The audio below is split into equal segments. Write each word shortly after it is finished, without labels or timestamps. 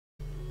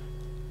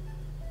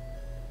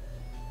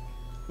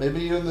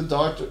Maybe you and the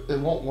doctor. It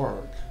won't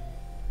work.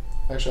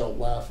 Actually, I'll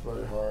laugh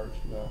very hard.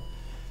 No.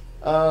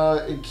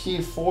 And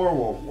key 4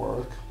 won't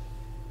work.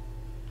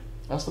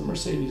 That's the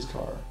Mercedes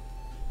car.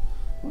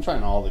 I'm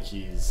trying all the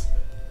keys.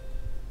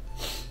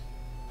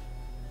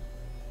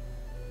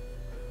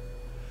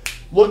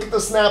 Look at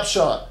the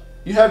snapshot.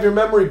 You have your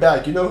memory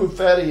back. You know who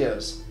Fatty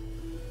is.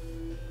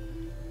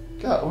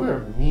 God, we are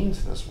mean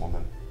to this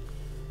woman.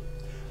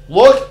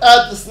 Look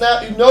at the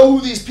snap. You know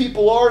who these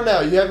people are now.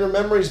 You have your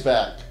memories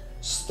back.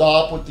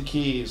 Stop with the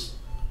keys.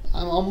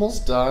 I'm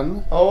almost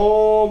done.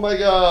 Oh my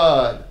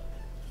god.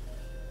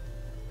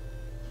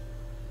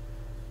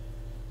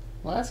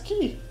 Last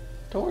key.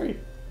 Don't worry.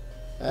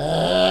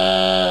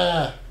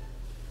 Ah.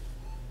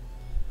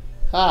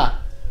 Ha.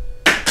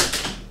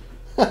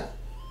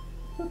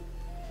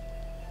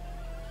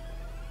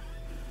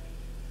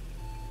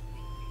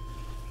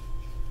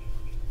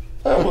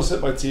 I almost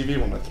hit my TV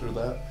when I threw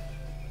that.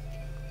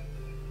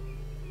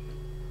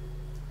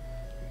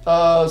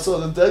 So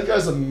the dead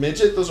guy's a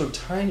midget? Those are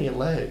tiny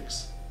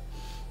legs.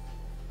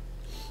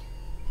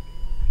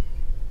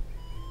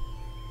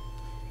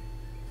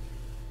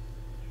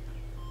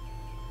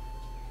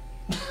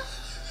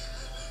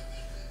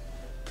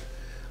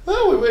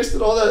 Well, we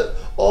wasted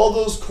all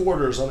those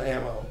quarters on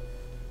ammo.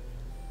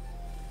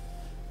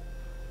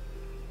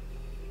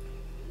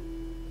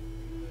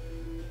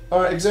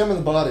 Alright, examine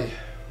the body.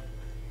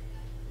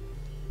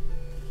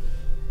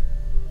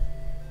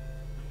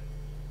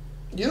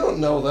 You don't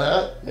know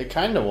that. It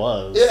kind of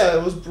was. Yeah,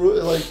 it was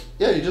brutal. Like,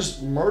 yeah, you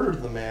just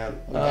murdered the man.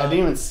 Like, I didn't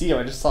even see him.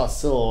 I just saw a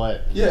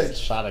silhouette. And Yeah,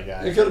 just shot a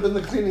guy. It could have been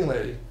the cleaning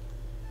lady.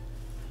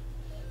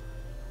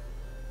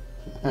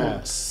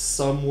 Huh.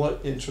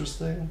 Somewhat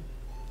interesting.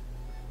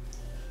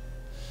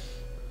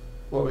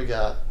 What we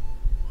got?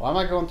 Why am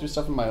I going through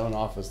stuff in my own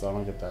office, though? I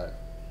don't get that.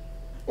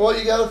 Well,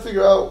 you got to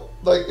figure out,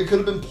 like, it could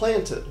have been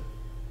planted.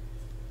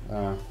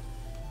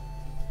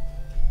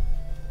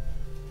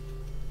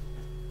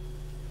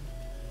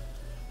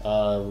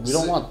 We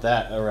don't want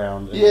that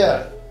around.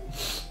 Yeah.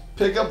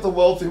 Pick up the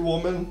wealthy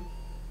woman.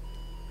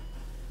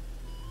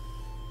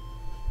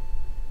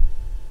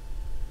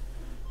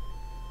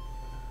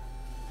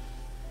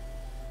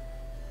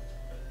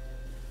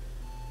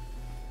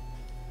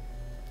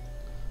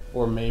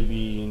 Or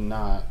maybe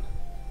not.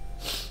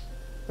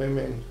 What do you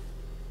mean?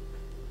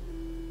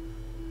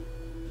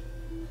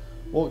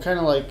 Well, kind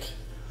of like...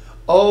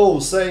 Oh,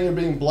 saying you're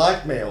being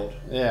blackmailed.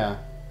 Yeah.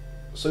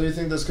 So you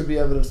think this could be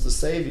evidence to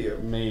save you?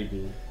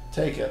 Maybe.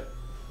 Take it.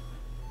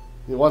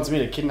 He wants me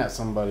to kidnap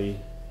somebody.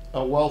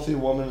 A wealthy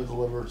woman to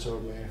deliver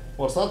to me.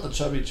 Well, it's not the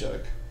chubby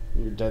chick.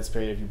 You're dead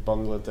straight. If you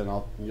bungle it, then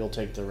you'll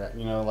take the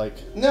you know,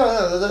 like...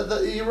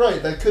 No, you're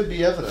right. That could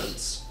be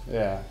evidence.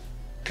 Yeah.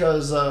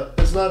 Because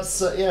it's not...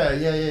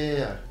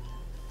 Yeah.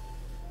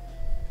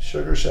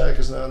 Sugar Shack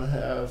is known to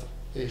have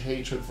a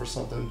hatred for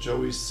something.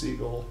 Joey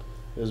Siegel.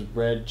 There's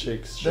red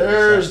chicks.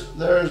 There's...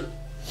 Her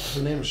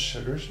name is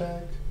Sugar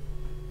Shack?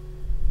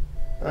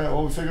 Alright,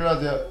 well, we figured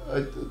out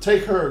the...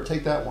 take her.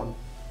 Take that one.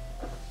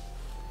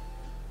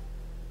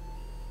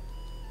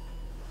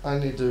 I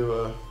need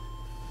to...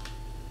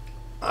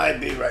 I'll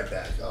be right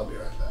back. I'll be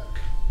right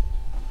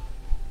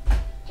back.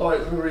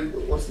 Alright, let me read...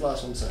 What's the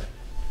last one say?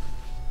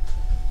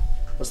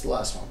 What's the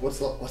last one? What's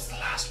the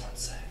last one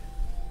say?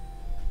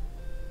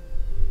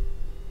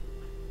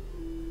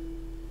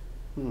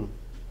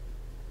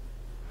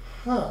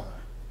 Huh.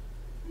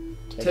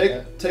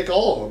 Take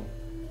all of them.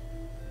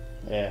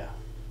 Yeah.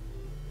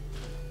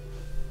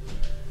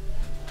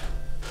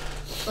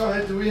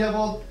 Alright, do we have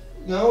all...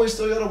 No, we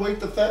still gotta wake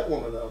the fat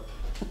woman up.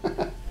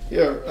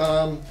 Here,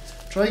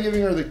 try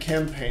giving her the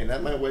campaign.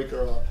 That might wake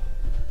her up.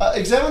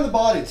 Examine the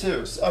body,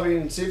 too. I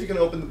mean, see if you can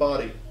open the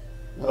body.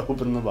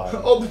 Open the body.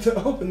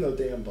 Open the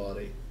damn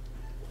body.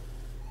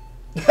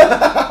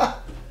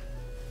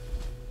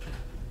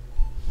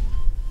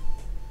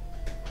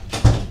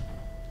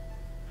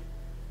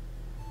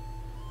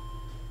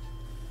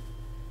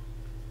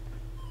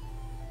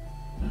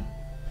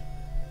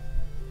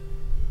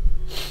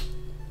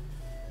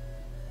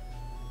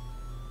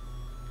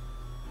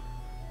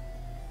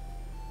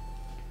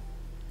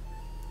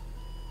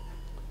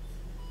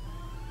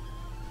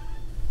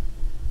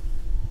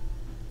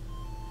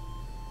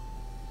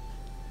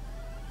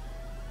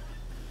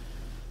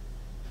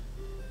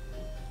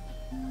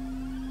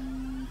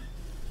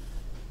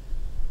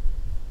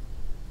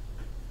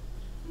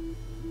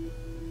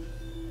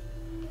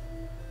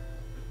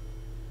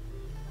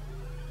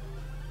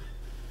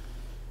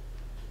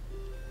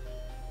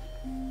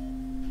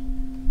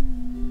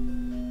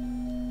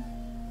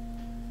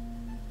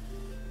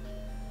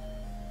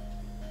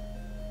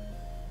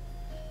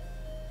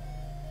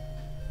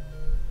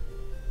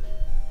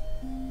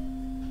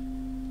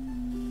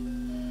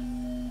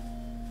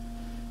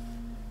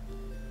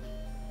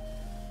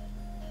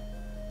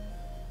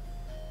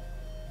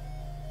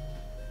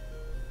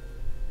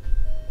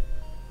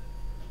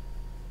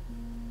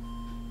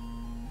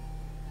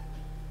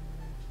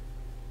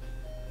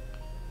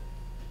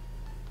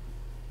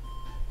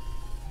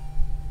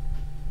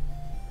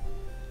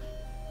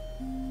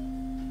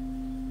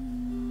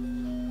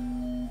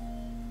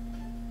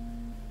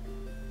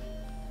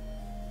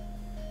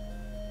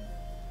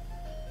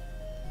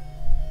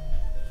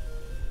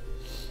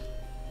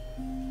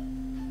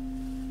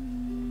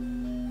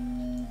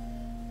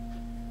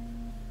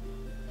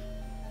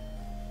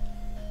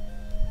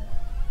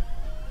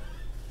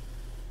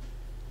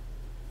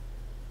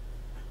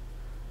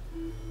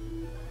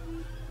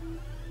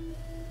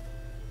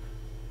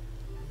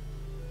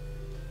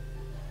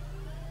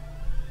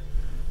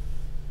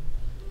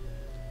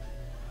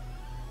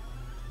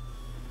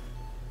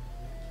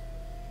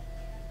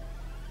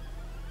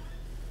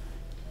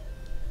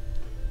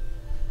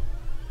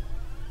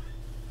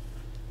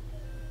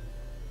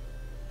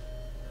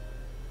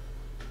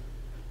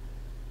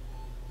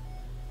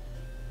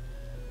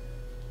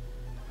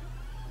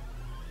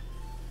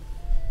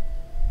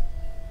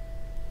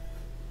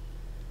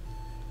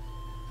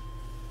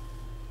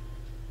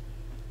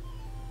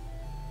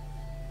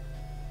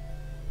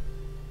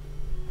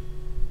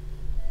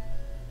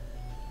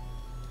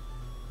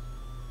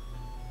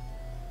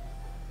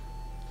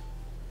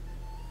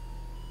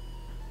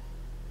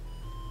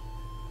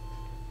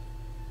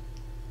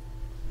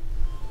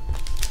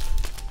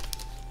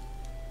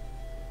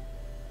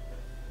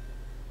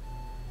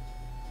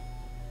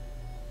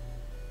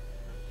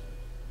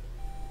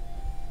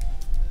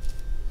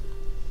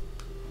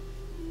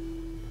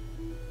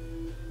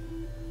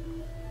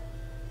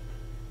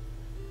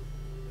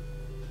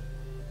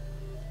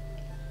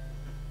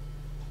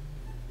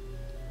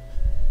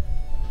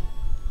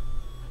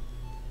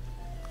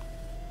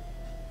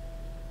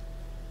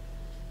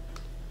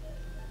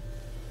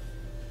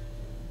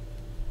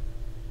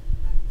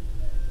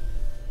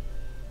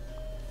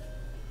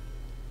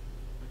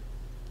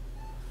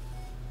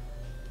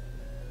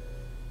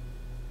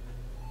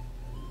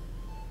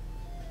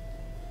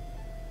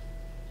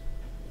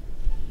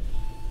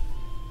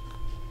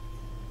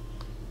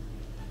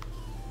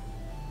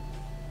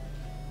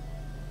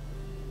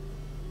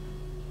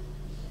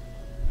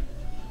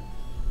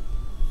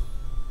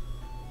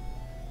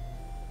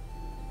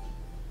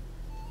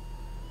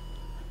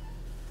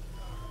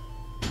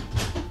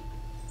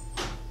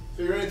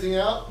 figure anything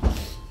out?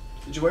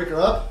 Did you wake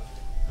her up?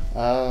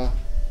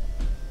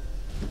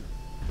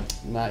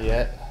 Not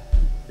yet.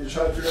 You're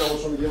trying to figure out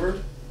which one to give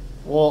her?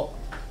 Well,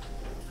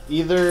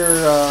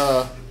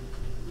 either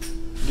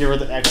give her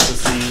the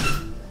ecstasy.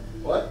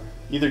 What?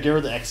 Either give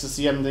her the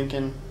ecstasy, I'm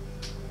thinking,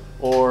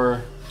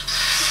 or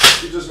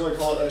You're just going to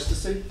call it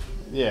ecstasy?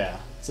 yeah,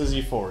 it says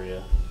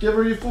euphoria. Give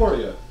her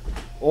euphoria.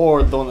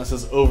 Or the one that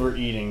says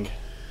overeating.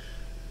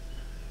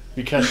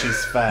 Because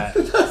she's fat.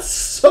 That's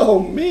so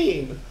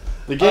mean.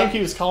 The game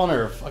keeps calling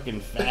her a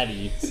fucking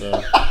fatty, so.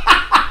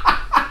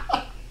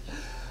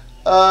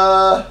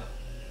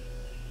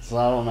 So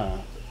I don't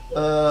know.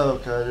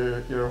 Oh,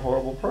 God, you're a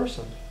horrible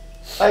person.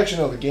 I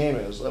actually know the game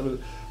is. I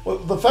mean, well,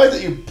 the fact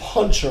that you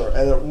punch her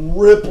and it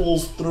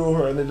ripples through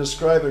her and they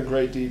describe in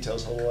great detail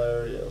is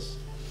hilarious.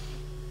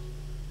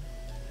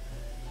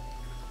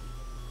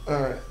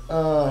 Alright,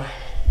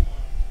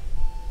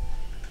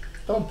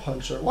 don't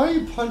punch her. Why are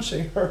you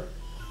punching her?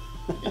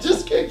 You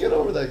just can't get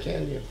over that,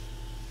 can you?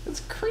 It's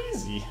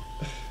crazy.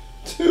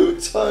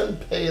 2-ton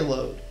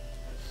payload.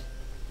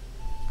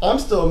 I'm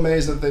still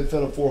amazed that they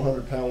fit a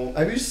 400-pound woman.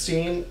 Have you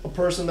seen a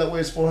person that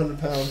weighs 400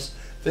 pounds?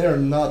 They are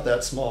not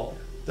that small.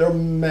 They're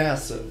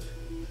massive.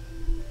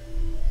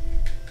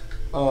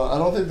 I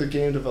don't think the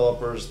game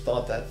developers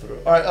thought that through.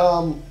 All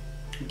right,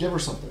 give her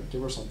something.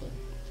 Give her something.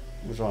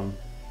 Which one?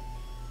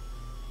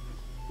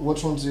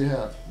 Which ones do you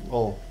have?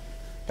 Oh,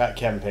 got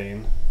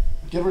campaign.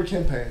 Give her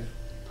campaign.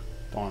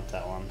 Don't want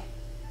that one.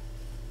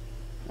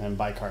 And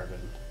bicarbon.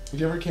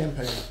 Give her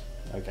campaign.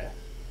 Okay.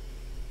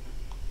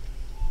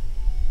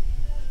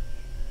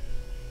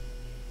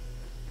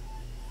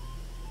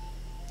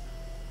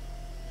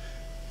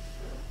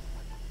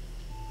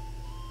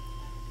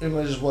 And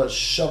I just, what,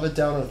 shove it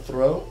down her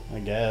throat? I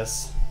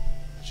guess.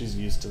 She's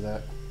used to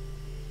that.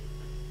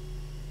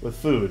 With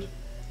food.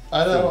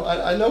 I know.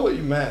 I know what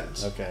you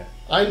meant. Okay.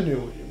 I knew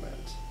what you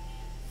meant.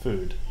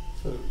 Food.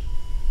 Food.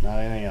 Not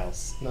anything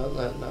else. Not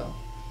that. No.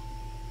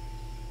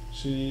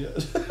 She.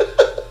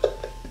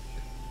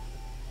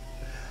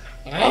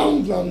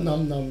 Nom nom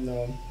nom nom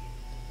nom.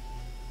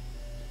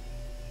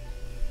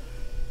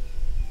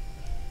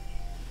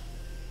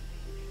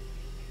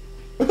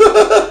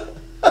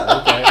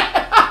 Okay.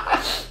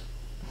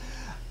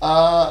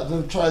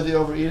 Then try the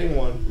overeating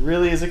one.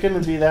 Really? Is it going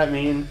to be that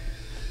mean?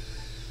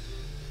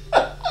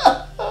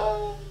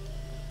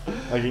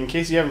 Like, in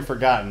case you haven't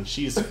forgotten,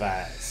 she's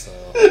fat, so.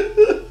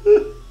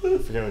 I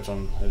forget which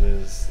one it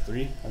is.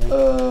 3, I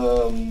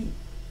think?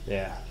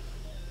 Yeah.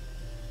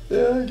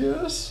 Yeah, I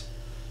guess.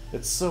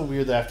 It's so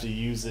weird that I have to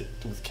use it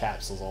with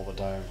capsules all the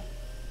time.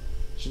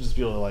 Should just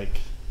be able to, like.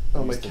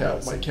 Oh, my use the cat!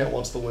 medicine. My cat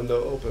wants the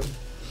window open.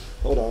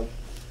 Hold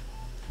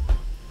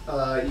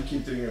on. You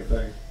keep doing your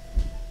thing.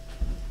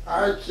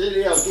 All right,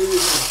 kitty, I'll give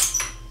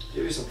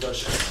you some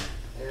fresh air.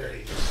 There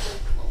you go,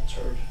 little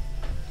turd.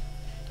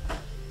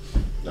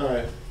 All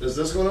right, is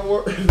this going to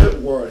work? If it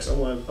works, I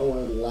want to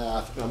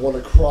laugh and I want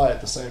to cry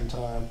at the same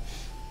time.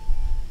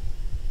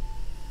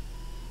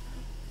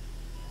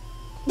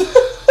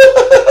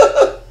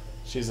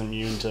 She's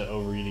immune to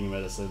overeating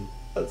medicine.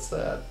 That's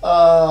sad.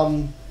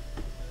 Well,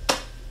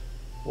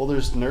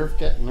 there's nerve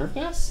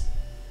gas?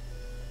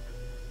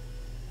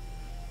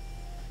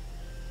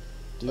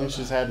 Do you think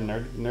she's had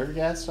nerve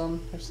gas on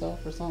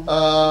herself or something?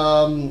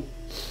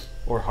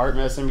 Or heart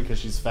medicine because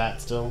she's fat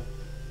still?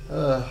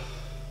 Uh,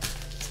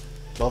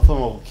 Both of them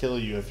will kill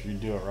you if you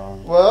do it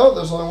wrong. well,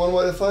 there's only one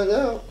way to find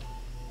out.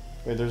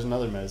 Wait, there's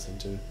another medicine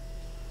too.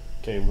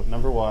 Okay,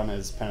 number 1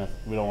 is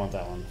we don't want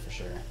that one for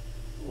sure.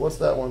 What's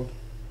that one?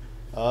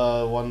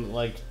 One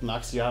like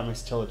knocks you out,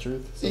 makes you tell the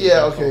truth. So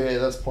Yeah, okay, yeah,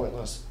 that's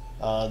pointless.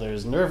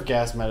 There's nerve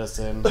gas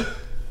medicine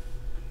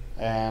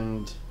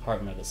and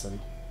heart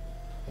medicine.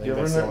 I think Give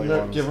that's the only her,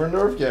 ones. give her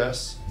nerve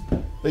gas.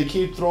 They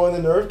keep throwing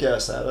the nerve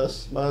gas at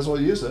us. Might as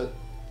well use it.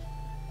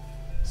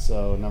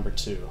 So number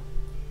 2.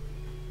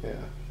 Yeah.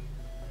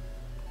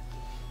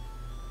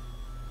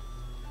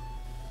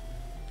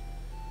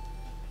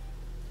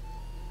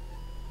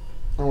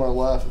 I want to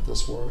laugh if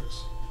this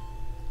works.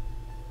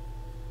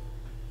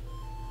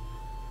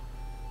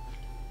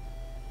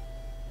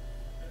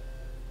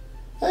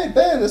 Hey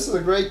Ben, this is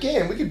a great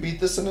game. We could beat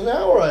this in an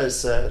hour, I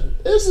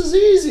said. This is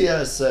easy,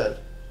 I said.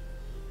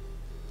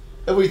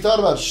 If we thought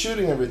about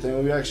shooting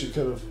everything, we actually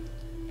could have.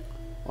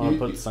 I want to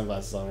put the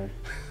sunglasses on her.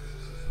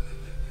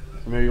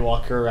 Or maybe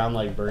walk her around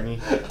like Bernie.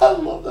 I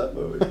love that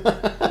movie.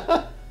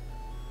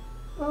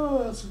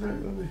 Oh, that's a great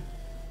movie.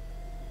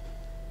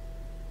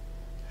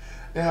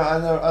 Yeah,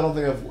 I don't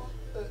think I've.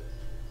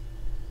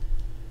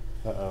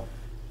 Uh-oh.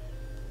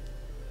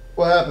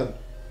 What happened?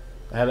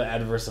 I had an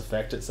adverse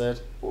effect, it said.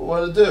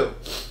 What did it do?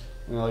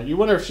 And like, you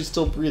wonder if she's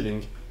still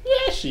breathing.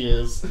 Yeah, she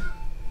is.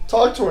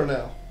 Talk to her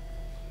now.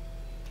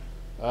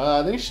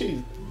 I think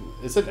she...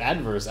 It said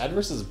adverse.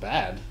 Adverse is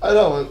bad. I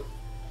know.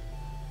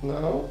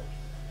 No.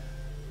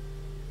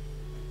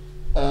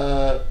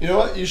 You know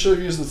what? You should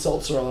have used the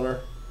seltzer on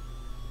her.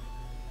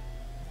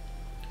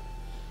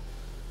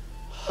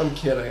 I'm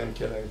kidding.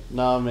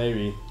 No,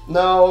 maybe.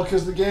 No,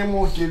 because the game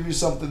won't give you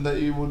something that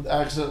you would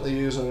accidentally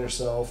use on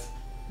yourself.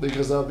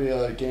 because that'll be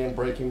a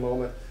game-breaking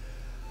moment.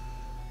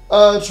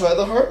 Try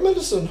the heart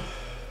medicine.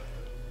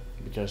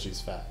 Because she's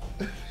fat.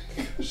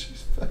 Because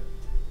she's fat.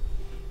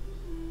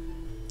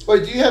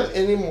 Wait, do you have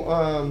any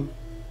more?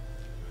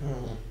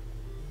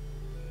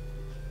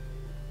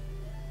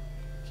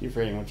 Keep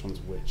forgetting which one's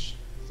which.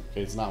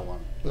 Okay, it's not 1.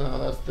 No,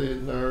 that's the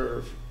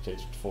nerve. Okay,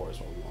 4 is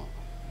what we want.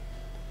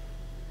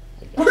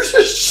 We're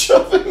just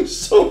shoving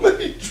so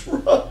many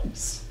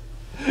drugs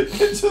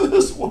into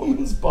this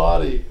woman's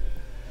body.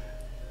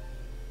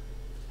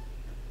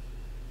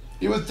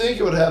 You would think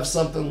it would have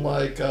something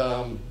like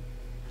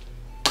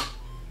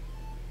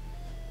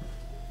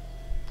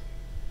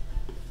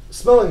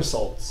smelling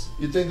salts.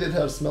 You'd think they'd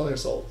have smelling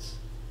salts.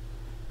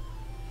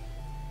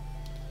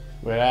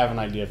 Wait, I have an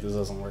idea if this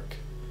doesn't work.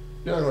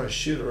 You're not going to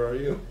shoot her, are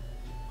you?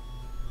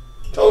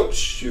 Don't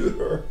shoot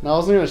her. No, I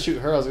wasn't going to shoot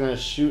her. I was going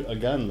to shoot a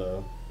gun,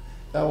 though.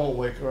 That won't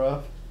wake her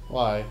up.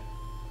 Why?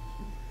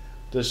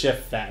 Does she have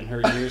fat in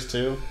her ears,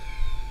 too?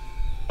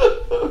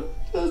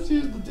 Let's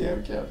use the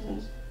damn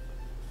capsules.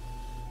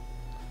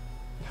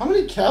 How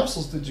many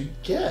capsules did you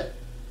get?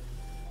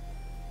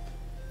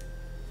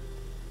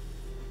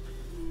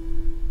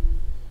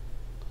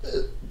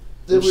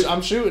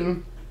 I'm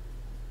shooting.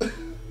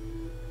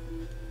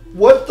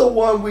 What's the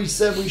one we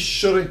said we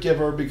shouldn't give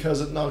her because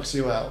it knocks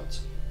you out?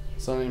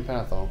 Sodium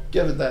pentothal.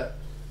 Give it that.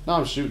 No,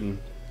 I'm shooting.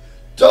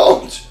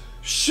 Don't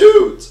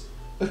shoot!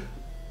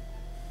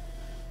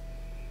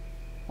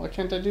 Why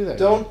can't I do that?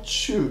 Don't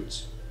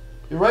shoot.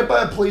 You're right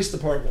by a police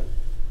department.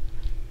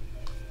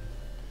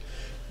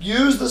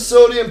 Use the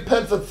sodium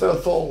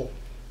pentothal.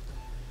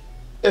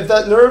 If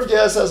that nerve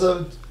gas has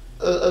a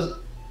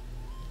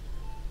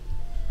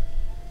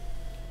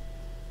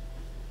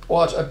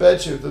watch, I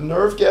bet you, the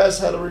nerve gas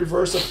had a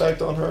reverse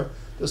effect on her.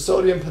 The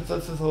sodium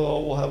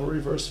pentothal will have a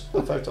reverse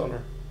effect on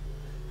her.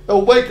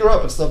 It'll wake her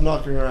up instead of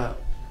knocking her out.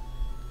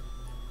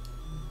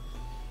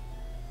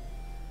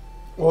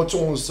 Which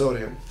one was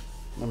sodium?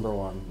 Number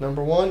 1.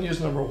 Number 1,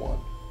 use number 1.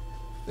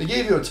 They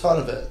gave you a ton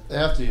of it. They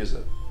have to use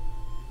it.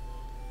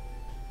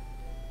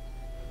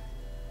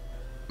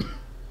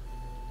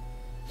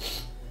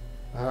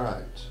 All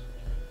right.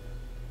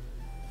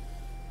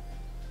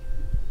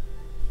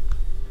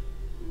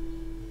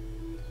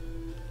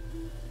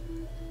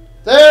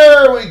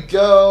 There we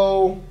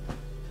go.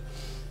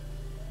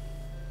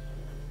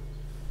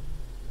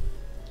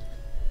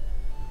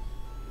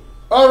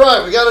 All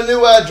right, we got a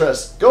new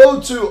address.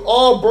 Go to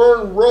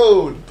Auburn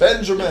Road,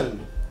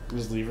 Benjamin.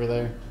 Just leave her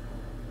there.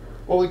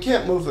 Well, we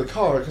can't move the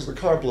car because the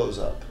car blows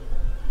up.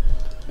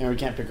 And we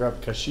can't pick her up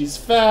because she's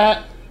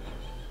fat.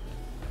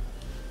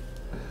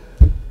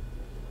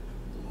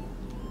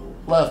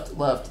 Left,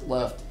 left,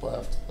 left,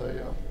 left. There you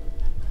go.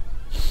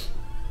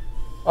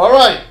 All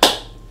right.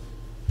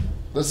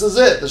 This is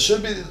it. This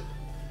should be...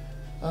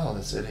 Oh,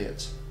 this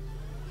idiot.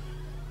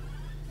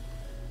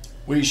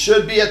 We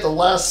should be at the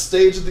last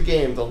stage of the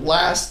game. The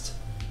last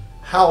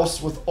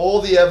house with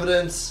all the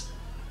evidence.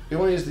 You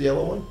want to use the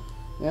yellow one?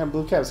 Yeah,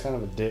 Blue Cap's kind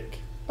of a dick.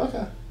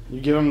 Okay.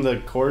 You give him the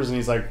quarters and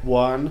he's like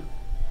 1,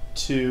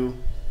 2,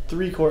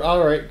 3 quarters.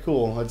 All right,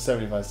 cool. That's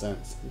 75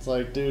 cents. It's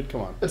like, dude,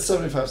 come on. It's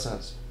 75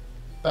 cents.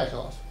 Back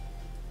off.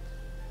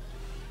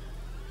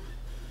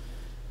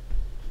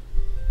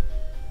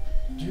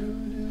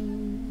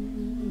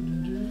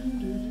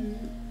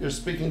 You're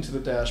speaking to the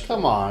dash.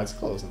 Come on, it's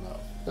close enough.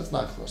 That's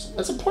not close.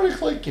 It's a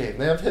point-and-click game.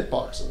 They have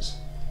hitboxes.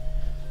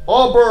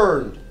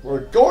 Auburn, we're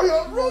going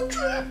on a road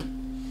trip.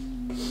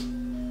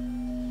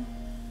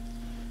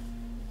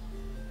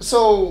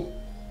 So,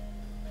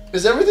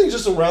 is everything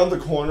just around the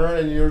corner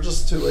and you're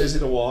just too lazy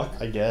to walk?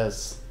 I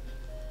guess.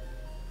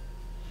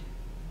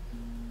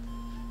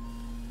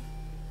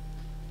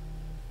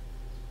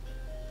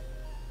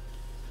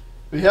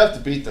 We have to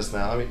beat this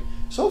now. I mean,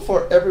 so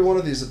far every one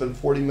of these have been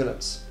 40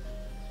 minutes.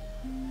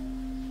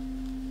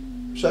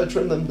 Should I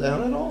trim them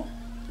down at all?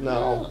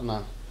 No.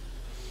 No.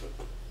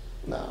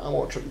 No, I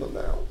won't trim them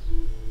down.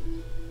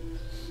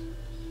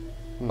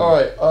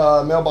 Alright,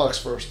 mailbox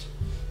first.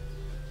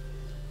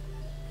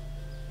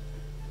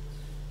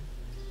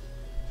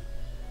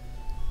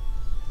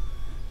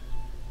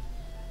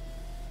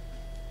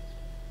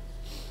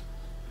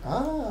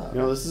 Ah. You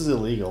know, this is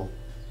illegal.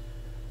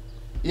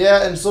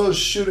 Yeah, and so is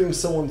shooting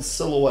someone's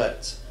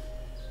silhouette.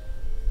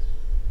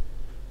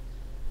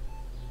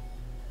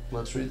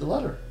 Let's read the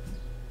letter.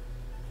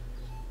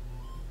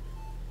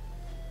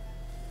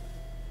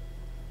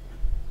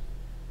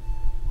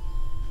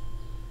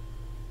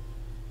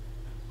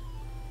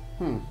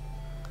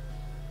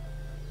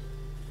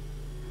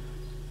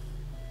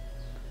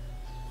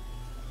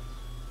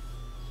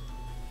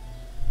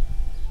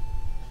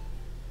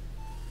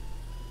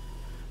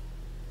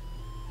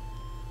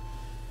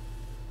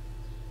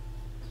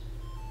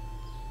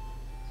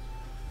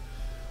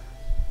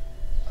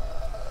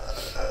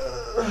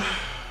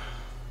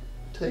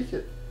 Take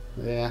it.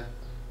 Yeah.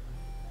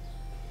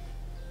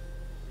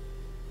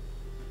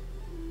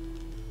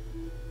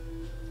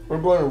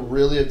 We're going to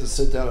really have to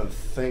sit down and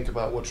think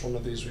about which one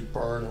of these we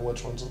burn and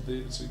which ones of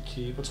these we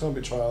keep. It's going to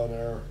be trial and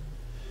error.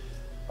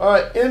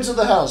 Alright, into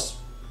the house.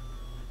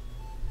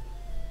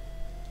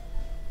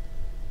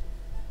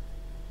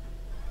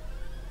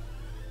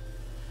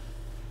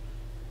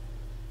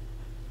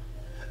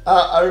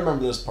 I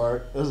remember this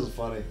part. This is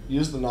funny.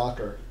 Use the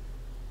knocker.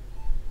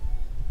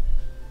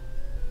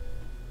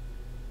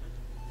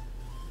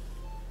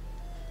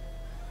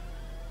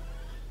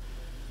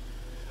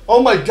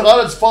 Oh my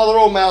god, it's Father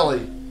O'Malley.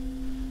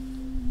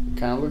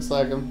 Kind of looks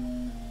like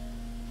him.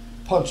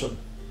 Punch him.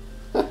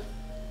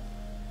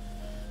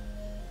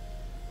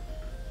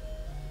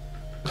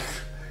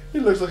 He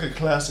looks like a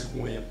classic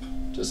wimp.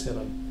 Just hit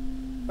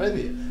him. Right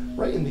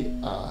in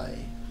the eye.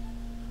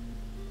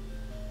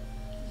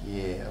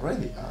 Yeah, right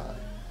in the eye.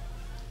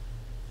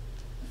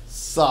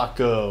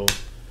 Sacco.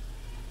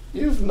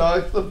 You've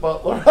knocked the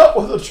butler out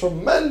with a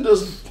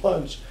tremendous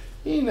punch.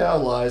 He now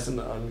lies in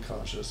an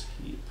unconscious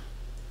heap.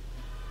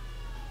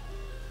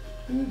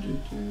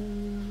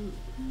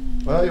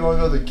 Well, you want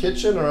to go to the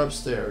kitchen or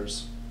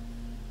upstairs?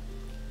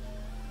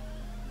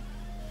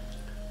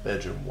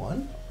 Bedroom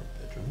 1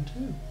 or bedroom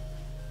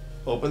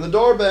 2? Open the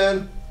door,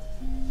 Ben.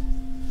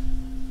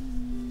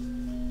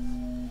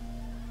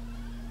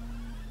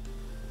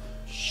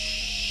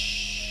 Shh.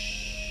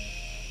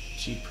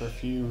 Cheap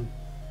perfume.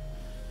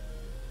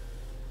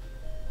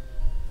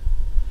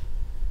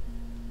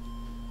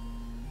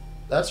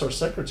 That's our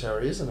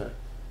secretary, isn't it?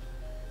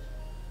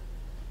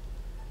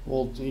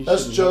 Well,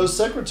 that's Joe's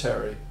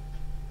secretary.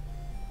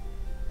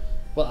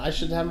 Well, I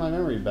should have my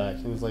memory back.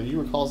 It was like, you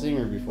recall seeing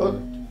her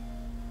before.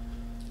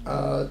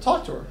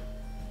 Talk to her.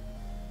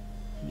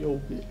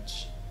 Yo,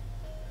 bitch.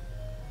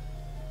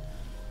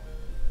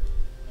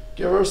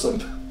 Give her some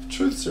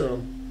truth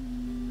serum.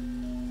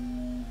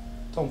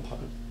 Don't pun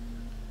it.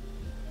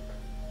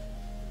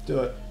 Do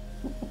it.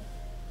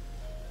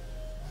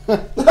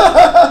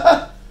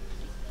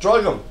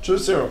 Drug him.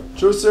 Truth serum.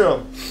 Truth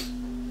serum.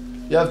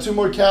 You have 2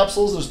 more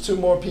capsules. There's 2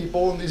 more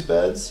people in these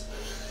beds.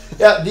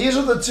 Yeah, these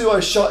are the 2 I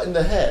shot in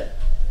the head.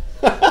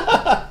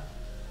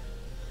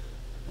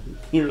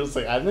 You were just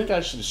like, I think I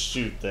should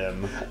shoot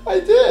them. I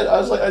did. I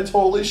was like, I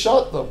totally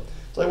shot them.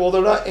 It's like, well,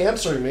 they're not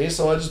answering me,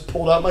 so I just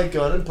pulled out my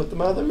gun and put them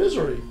out of their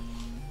misery.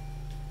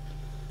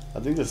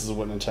 I think this is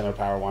what Nintendo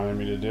Power wanted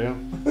me to do.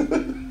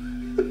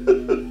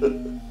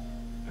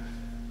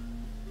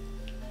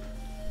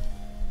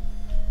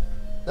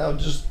 Now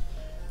just,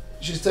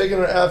 she's taking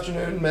her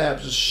afternoon nap,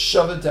 just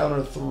shove it down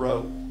her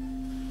throat.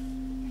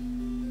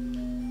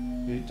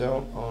 You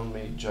don't own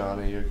me,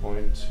 Johnny. You're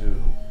going to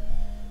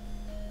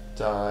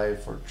die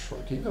for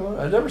keep going.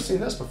 I've never seen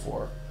this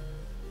before.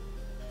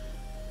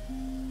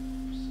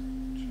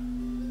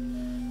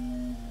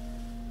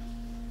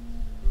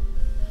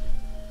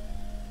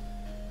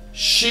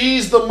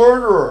 She's the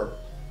murderer.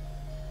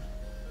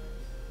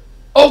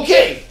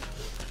 Okay,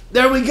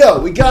 there we go.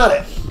 We got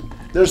it.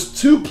 There's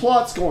 2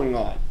 plots going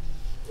on.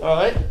 All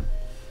right.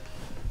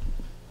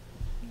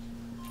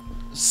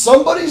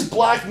 Somebody's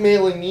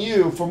blackmailing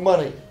you for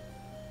money,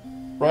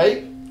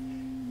 right?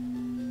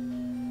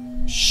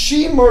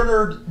 She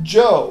murdered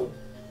Joe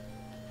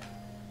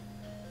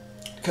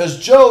because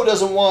Joe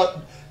doesn't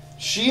want.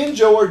 She and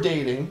Joe are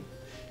dating.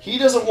 He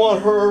doesn't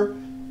want her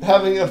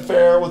having an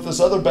affair with this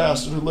other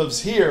bastard who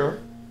lives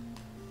here.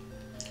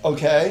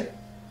 Okay.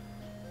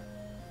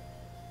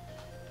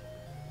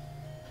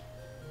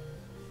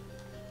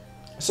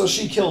 So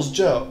she kills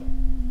Joe.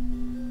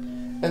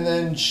 And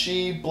then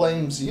she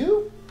blames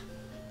you?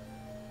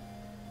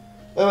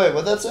 Wait,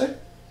 what'd that say?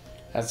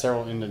 Has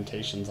several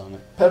indentations on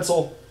it.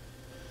 Pencil.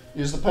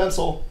 Use the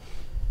pencil.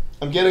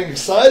 I'm getting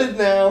excited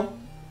now.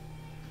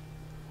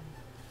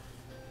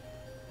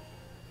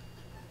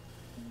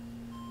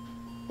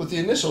 With the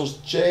initials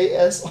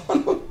JS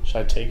on them. Should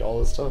I take all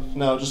this stuff?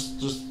 No,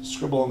 just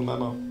scribble on the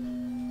memo.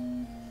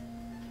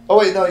 Oh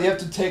wait, no, you have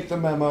to take the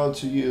memo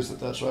to use it.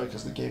 That's right,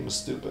 because the game is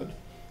stupid.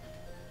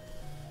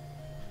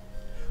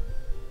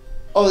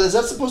 Oh, is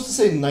that supposed to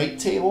say night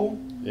table?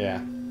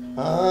 Yeah.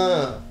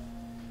 Ah.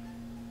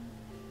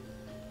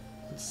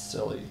 That's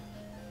silly.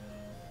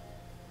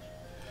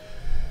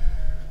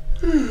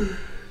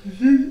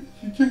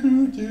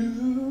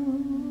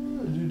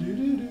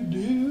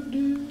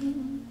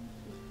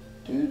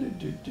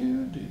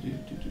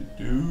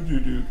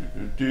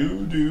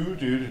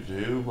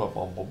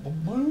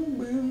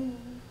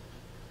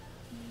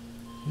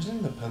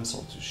 Using the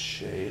pencil to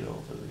shade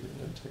over the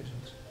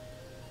indentations.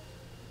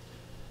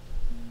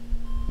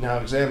 Now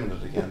examine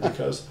it again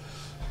because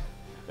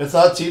it's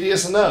not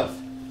tedious enough.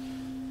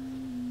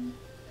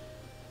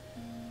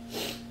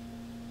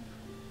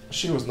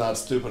 She was not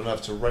stupid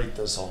enough to write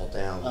this all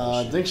down.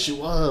 I think she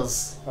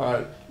was.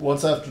 Alright,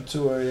 what's after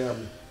 2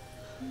 a.m.?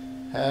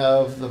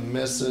 Have the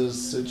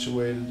missus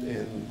situated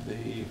in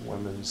the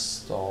women's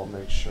stall.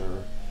 Make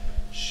sure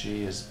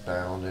she is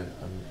bound and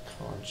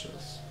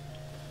unconscious.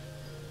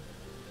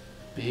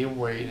 Be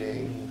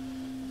waiting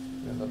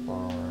in the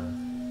bar.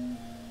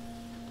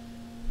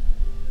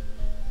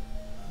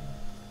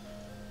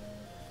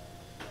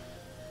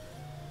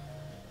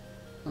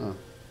 Huh.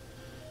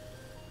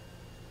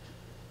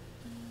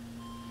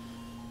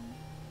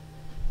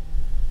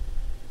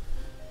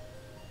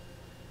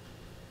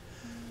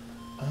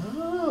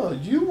 Oh,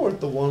 you weren't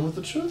the one with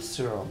the truth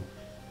serum.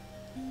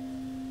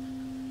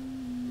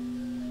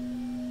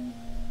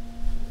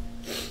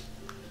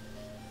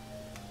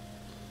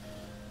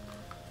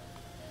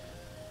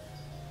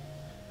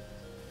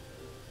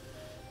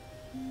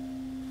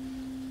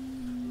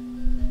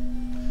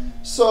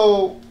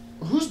 So,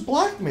 who's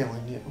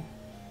blackmailing you?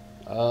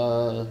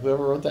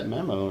 Whoever wrote that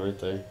memo right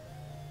there.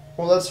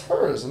 Well, that's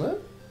her, isn't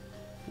it?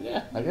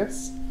 Yeah, I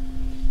guess.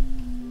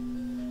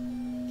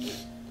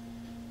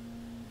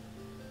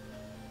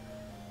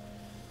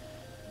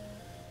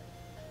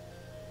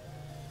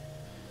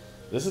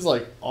 This is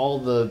like all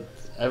the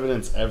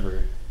evidence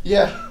ever.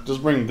 Yeah.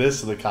 Just bring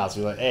this to the cops.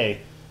 Be like,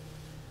 hey.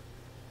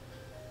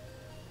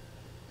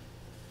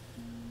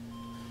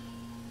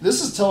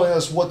 This is telling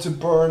us what to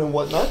burn and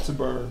what not to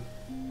burn.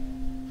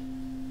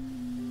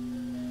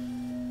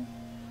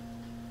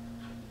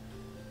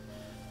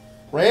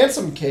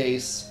 Ransom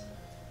case.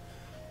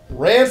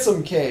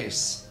 Ransom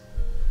case.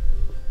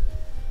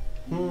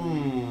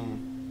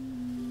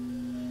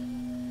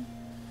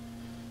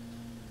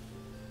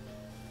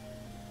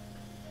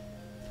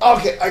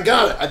 Okay, I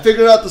got it. I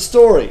figured out the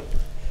story.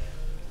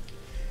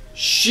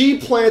 She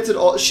planted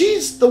all...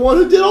 She's the one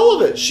who did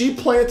all of it. She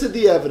planted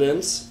the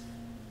evidence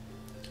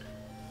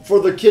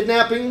for the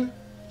kidnapping.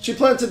 She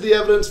planted the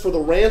evidence for the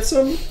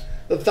ransom,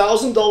 the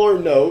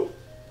 $1,000 note.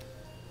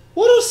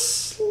 What a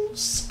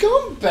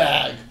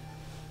scumbag.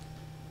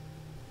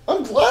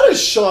 I'm glad I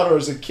shot her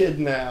as a kid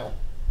now.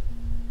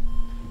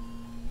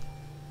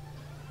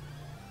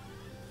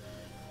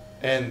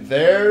 And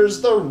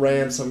there's the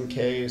ransom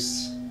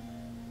case.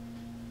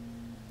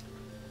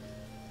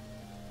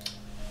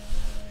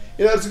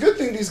 You know, it's a good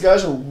thing these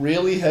guys are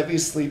really heavy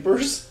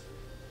sleepers.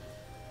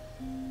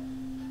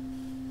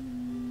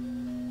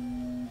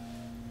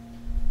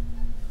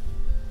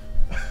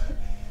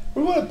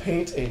 We want to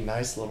paint a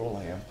nice little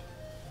lamp.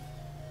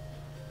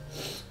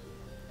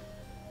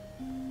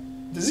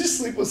 Does he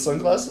sleep with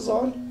sunglasses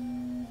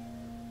on?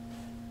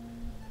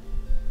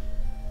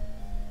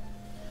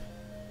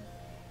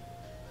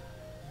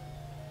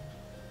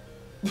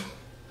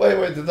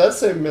 Wait, did that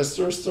say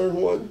Mr.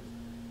 Sternwood?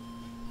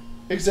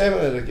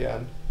 Examine it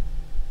again.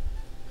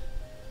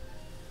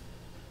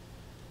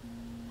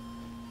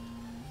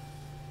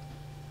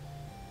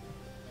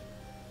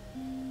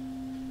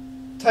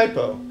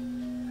 Typo.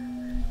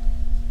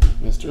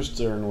 Mr.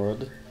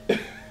 Sternwood.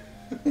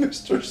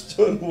 Mr.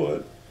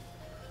 Sternwood.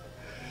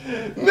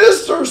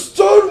 Mr.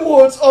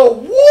 Sternwood's a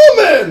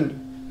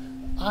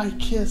woman! I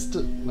kissed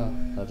it. No,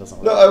 that doesn't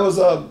work. No, I was,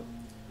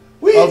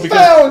 We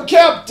found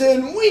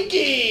Captain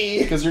Winky!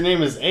 Because your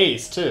name is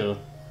Ace, too.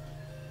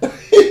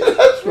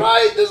 That's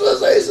right, this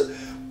is Ace.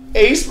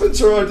 Ace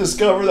Ventura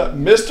discovered that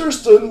Mr.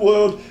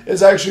 Sternwood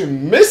is actually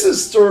Mrs.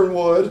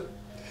 Sternwood.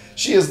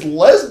 She is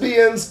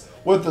lesbians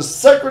with the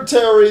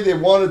secretary they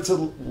wanted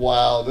to...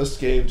 Wow, this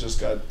game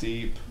just got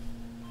deep.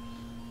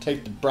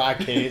 Take the bra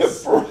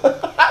case.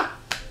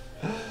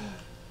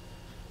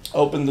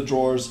 Open the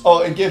drawers.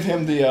 Oh, and give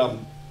him the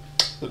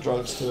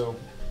drugs too.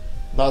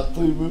 Not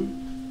the...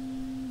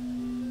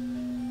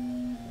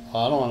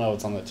 Oh, I don't want to know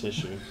what's on the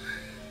tissue.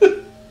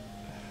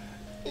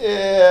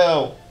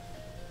 Ew.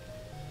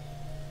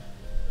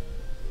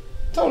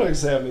 Don't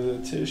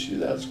examine the tissue.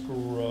 That's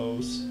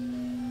gross.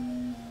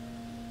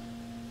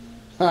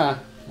 Ha,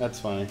 that's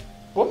funny.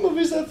 What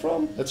movie is that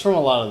from? It's from a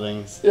lot of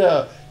things.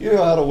 Yeah, you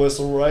know how to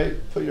whistle, right?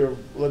 Put your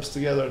lips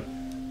together.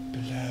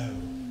 Blow.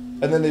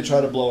 And then they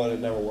try to blow and it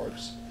never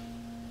works.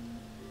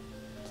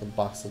 It's a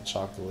box of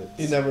chocolates.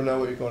 You never know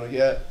what you're going to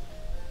get.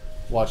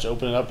 Watch,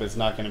 open it up, it's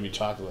not going to be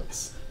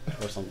chocolates.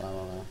 Or something, I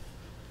don't know.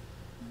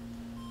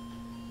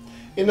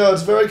 You know,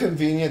 it's very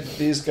convenient that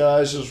these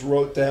guys just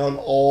wrote down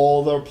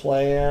all their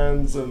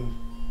plans and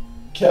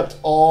kept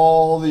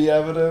all the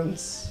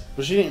evidence.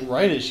 But she didn't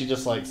write it, she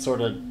just, like,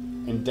 sort of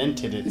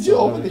indented it. Did you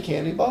open the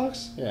candy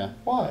box? Yeah.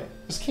 Why?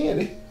 It's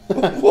candy.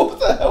 What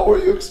the hell were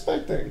you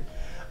expecting?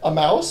 A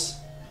mouse?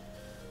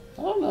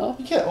 I don't know.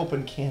 You can't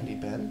open candy,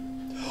 Ben.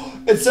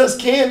 It says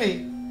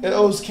candy. It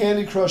owes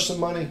Candy Crush some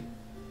money.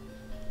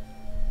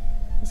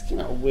 This came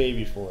out way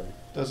before.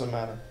 Doesn't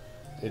matter.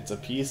 It's a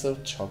piece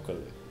of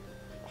chocolate.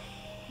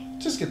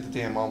 Just get the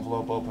damn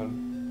envelope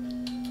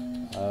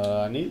open.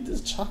 I need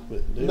this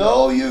chocolate, dude.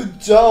 No, you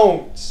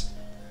don't.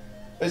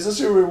 Is this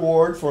your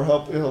reward for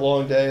helping a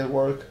long day at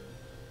work?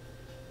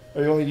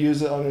 Or you only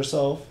use it on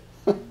yourself?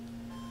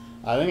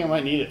 I think I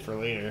might need it for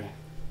later.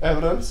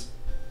 Evidence?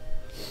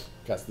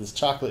 Got this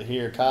chocolate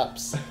here,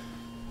 cops.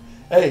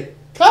 Hey,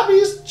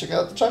 copies! Check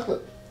out the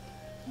chocolate.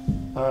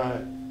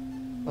 Alright.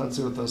 Let's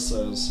see what this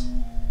says.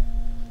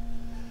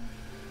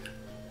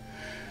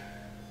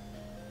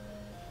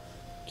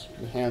 Keep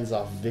your hands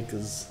off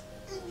Vickers.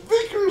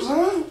 Vickers,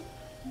 huh?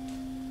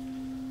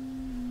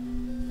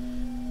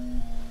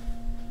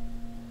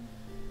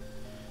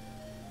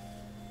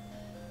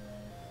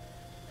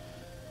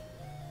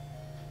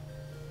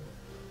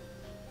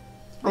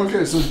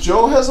 Okay, so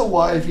Joe has a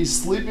wife. He's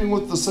sleeping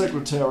with the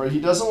secretary. He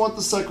doesn't want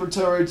the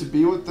secretary to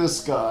be with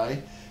this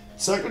guy.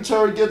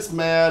 Secretary gets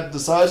mad,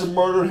 decides to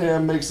murder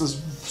him, makes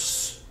this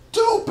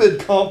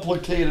stupid,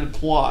 complicated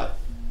plot.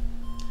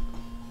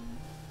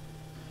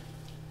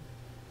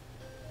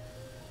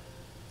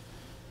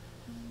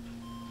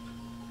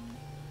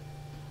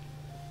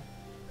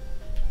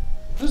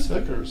 Who's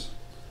Vickers?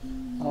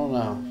 I don't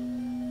know.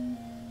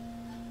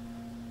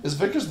 Is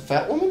Vickers the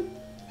fat woman?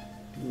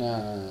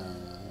 Nah.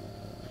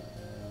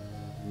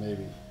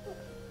 Maybe.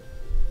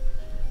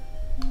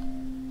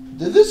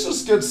 Did this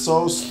just get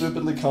so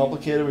stupidly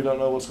complicated we don't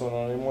know what's going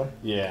on anymore?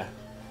 Yeah.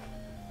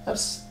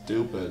 That's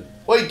stupid.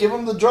 Wait, give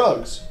him the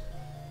drugs.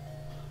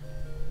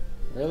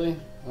 Really?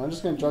 I'm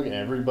just gonna drug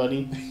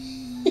everybody?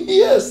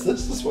 Yes,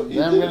 this is what you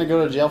Then do. I'm gonna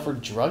go to jail for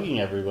drugging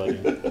everybody.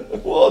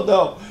 Well,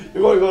 no.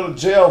 You're going to go to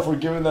jail for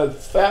giving that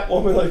fat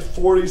woman like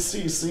 40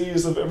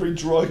 cc's of every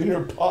drug in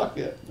your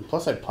pocket.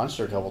 Plus, I punched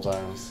her a couple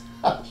times.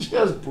 She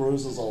has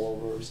bruises all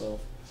over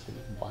herself.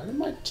 Why did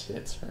my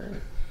tits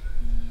hurt?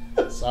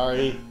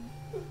 Sorry.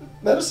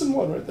 Medicine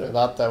one right I there.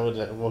 thought that would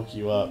have woke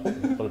you up,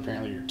 but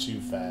apparently you're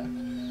too fat.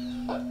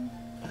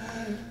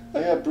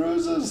 I got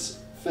bruises.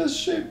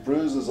 Fist-shaped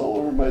bruises all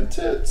over my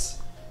tits.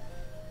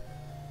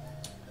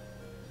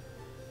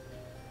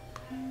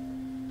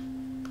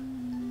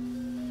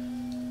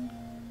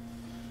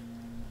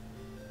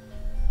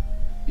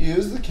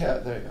 Use the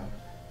cat. There you go.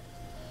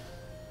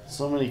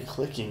 So many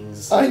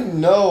clickings. I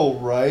know,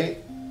 right?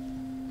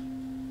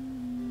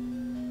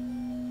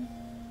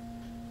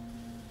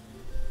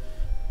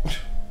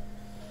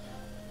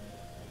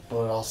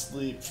 But I'll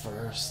sleep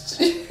first.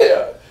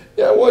 Yeah.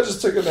 I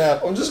just took a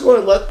nap. I'm just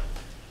going to let...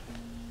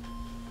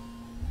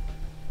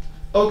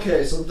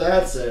 Okay, so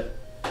that's it.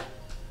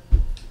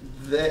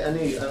 I'm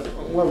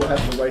going to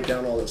have to write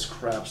down all this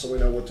crap so we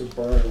know what to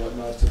burn and what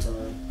not to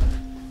burn.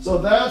 So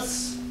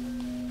that's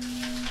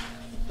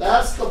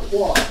the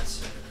plot.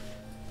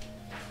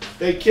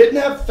 They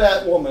kidnap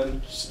fat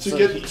woman to So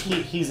get...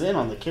 he's in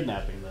on the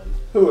kidnapping then.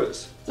 Who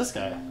is? This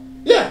guy.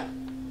 Yeah.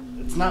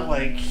 It's not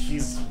like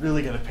he's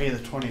really gonna pay the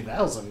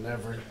 $20,000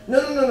 ever.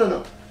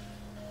 No.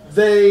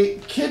 They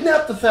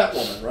kidnapped the fat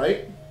woman,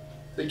 right?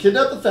 They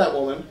kidnapped the fat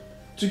woman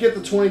to get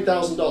the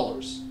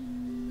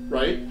 $20,000,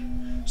 right?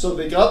 So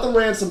they got the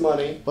ransom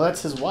money. Well,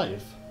 that's his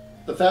wife.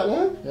 The fat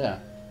woman? Yeah.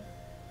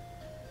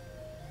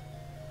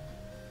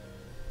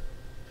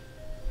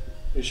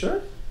 You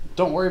sure?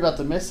 Don't worry about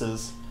the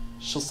missus.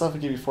 She'll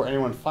suffocate before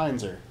anyone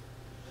finds her.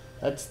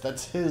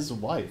 That's his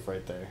wife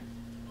right there.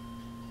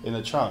 In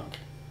the trunk.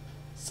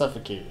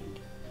 Suffocating.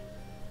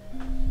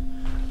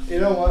 You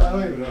know what? I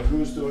don't even know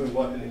who's doing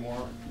what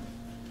anymore.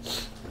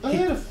 I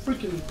had a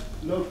freaking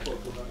notebook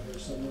around here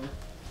somewhere.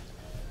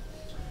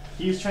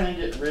 He's trying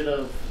to get rid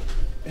of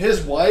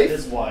His wife?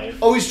 his wife.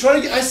 Oh, he's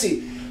trying to get... I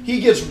see. He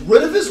gets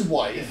rid of his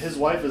wife. His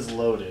wife is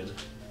loaded.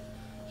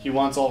 He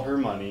wants all her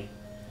money.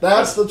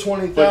 That's the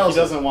 $20,000. But he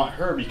doesn't want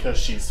her because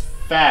she's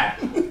fat.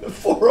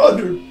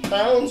 400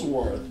 pounds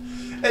worth.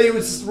 And he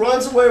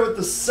runs away with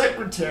the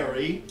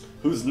secretary.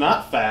 Who's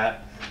not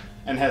fat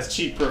and has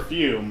cheap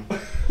perfume.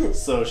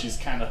 So she's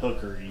kind of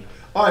hookery.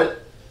 Alright,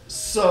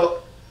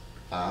 so...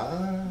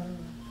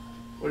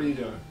 what are you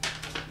doing?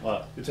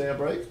 What? You taking a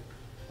break?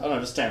 I don't know,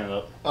 just standing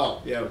up.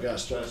 Oh, yeah, we got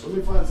stressed. Let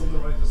me find something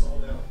to write this all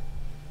down.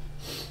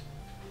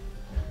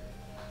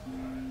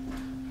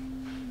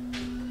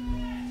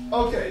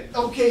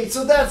 Okay,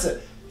 so that's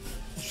it.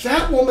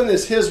 That woman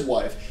is his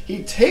wife.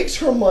 He takes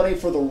her money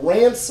for the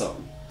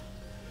ransom,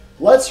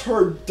 lets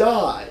her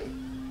die,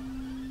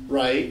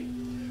 right?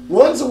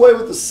 Runs away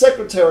with the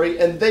secretary,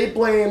 and they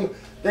blame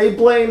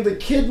the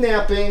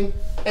kidnapping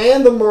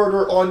and the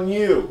murder on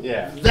you.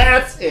 Yeah.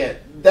 That's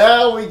it.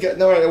 Now we got.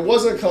 No, it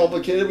wasn't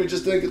complicated. We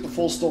just didn't get the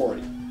full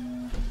story.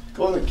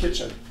 Go in the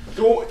kitchen.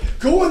 Go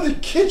in the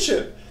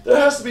kitchen. There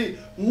has to be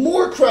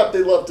more crap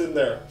they left in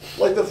there,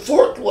 like the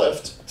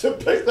forklift to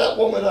pick that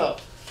woman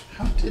up.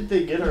 How did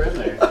they get her in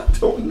there? I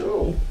don't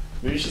know.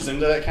 Maybe she's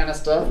into that kind of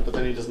stuff, but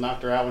then he just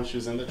knocked her out when she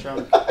was in the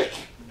trunk.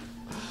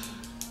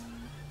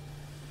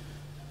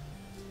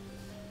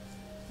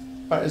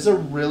 Alright, is there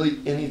really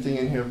anything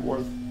in here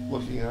worth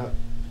looking at?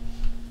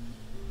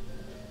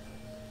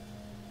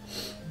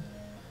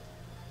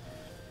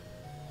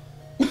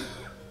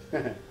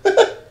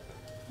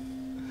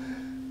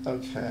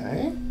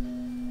 Okay.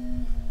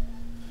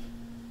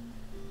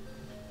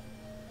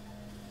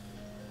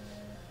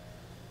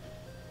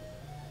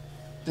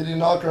 Did he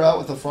knock her out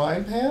with a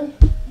frying pan?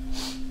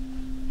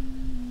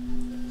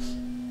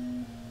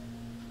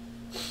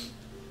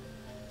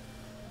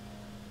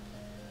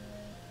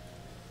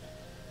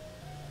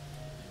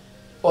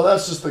 Well,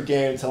 that's just the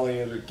game telling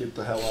you to get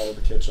the hell out of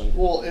the kitchen.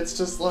 Well, it's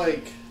just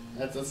like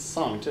that's a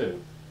song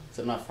too.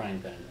 Except not frying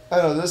pan. I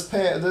know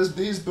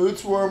these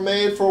boots were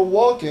made for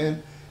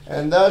walking,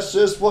 and that's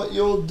just what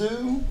you'll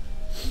do.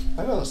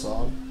 I know the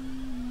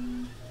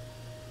song.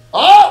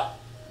 Oh!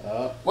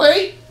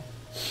 Wait!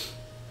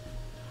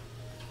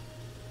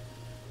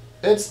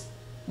 It's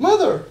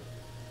Mother.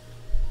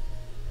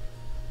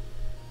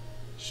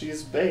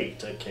 She's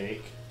baked a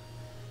cake.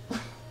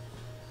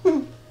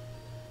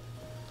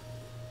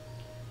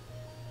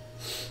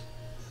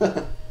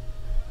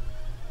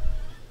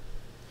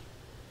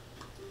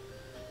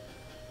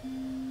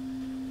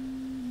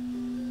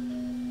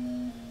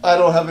 I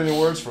don't have any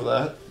words for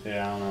that.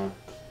 Yeah, I don't know.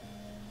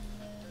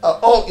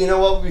 Oh, you know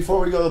what?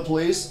 Before we go to the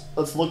police,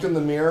 let's look in the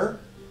mirror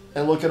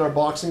and look at our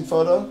boxing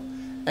photo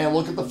and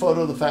look at the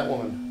photo of the fat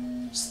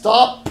woman.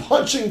 Stop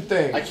punching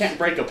things. I can't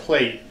break a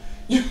plate.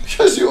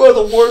 Because you are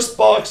the worst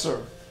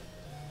boxer.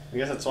 I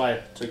guess that's why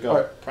I took up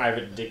Alright.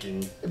 private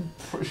dicking.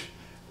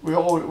 We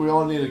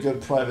all need a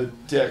good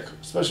private dick,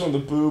 especially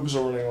when the boobs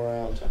are running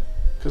around.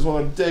 Because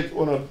when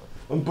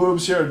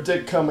boobs hear a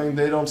dick coming,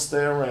 they don't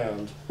stay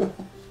around.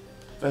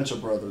 Venture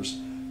Brothers.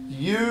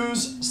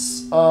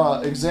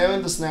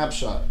 Examine the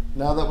snapshot.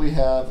 Now that we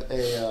have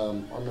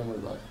our memory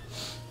back.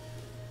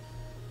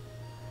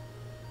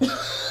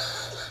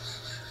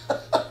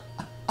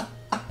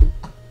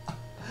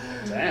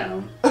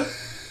 Damn.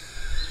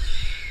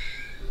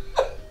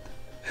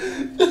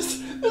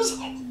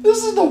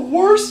 This is the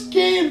worst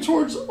game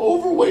towards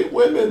overweight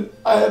women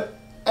I have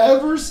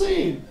ever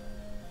seen.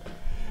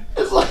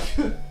 It's like,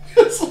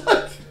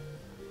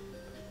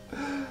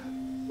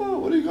 oh,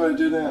 what are you going to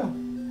do now? I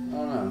don't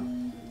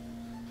know.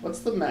 What's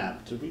the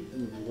map? Did we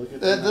look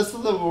at that? This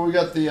is where we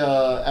got the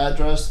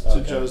address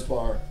to Joe's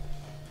bar.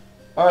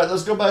 All right,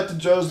 let's go back to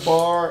Joe's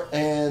bar,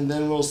 and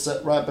then we'll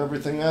wrap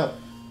everything up.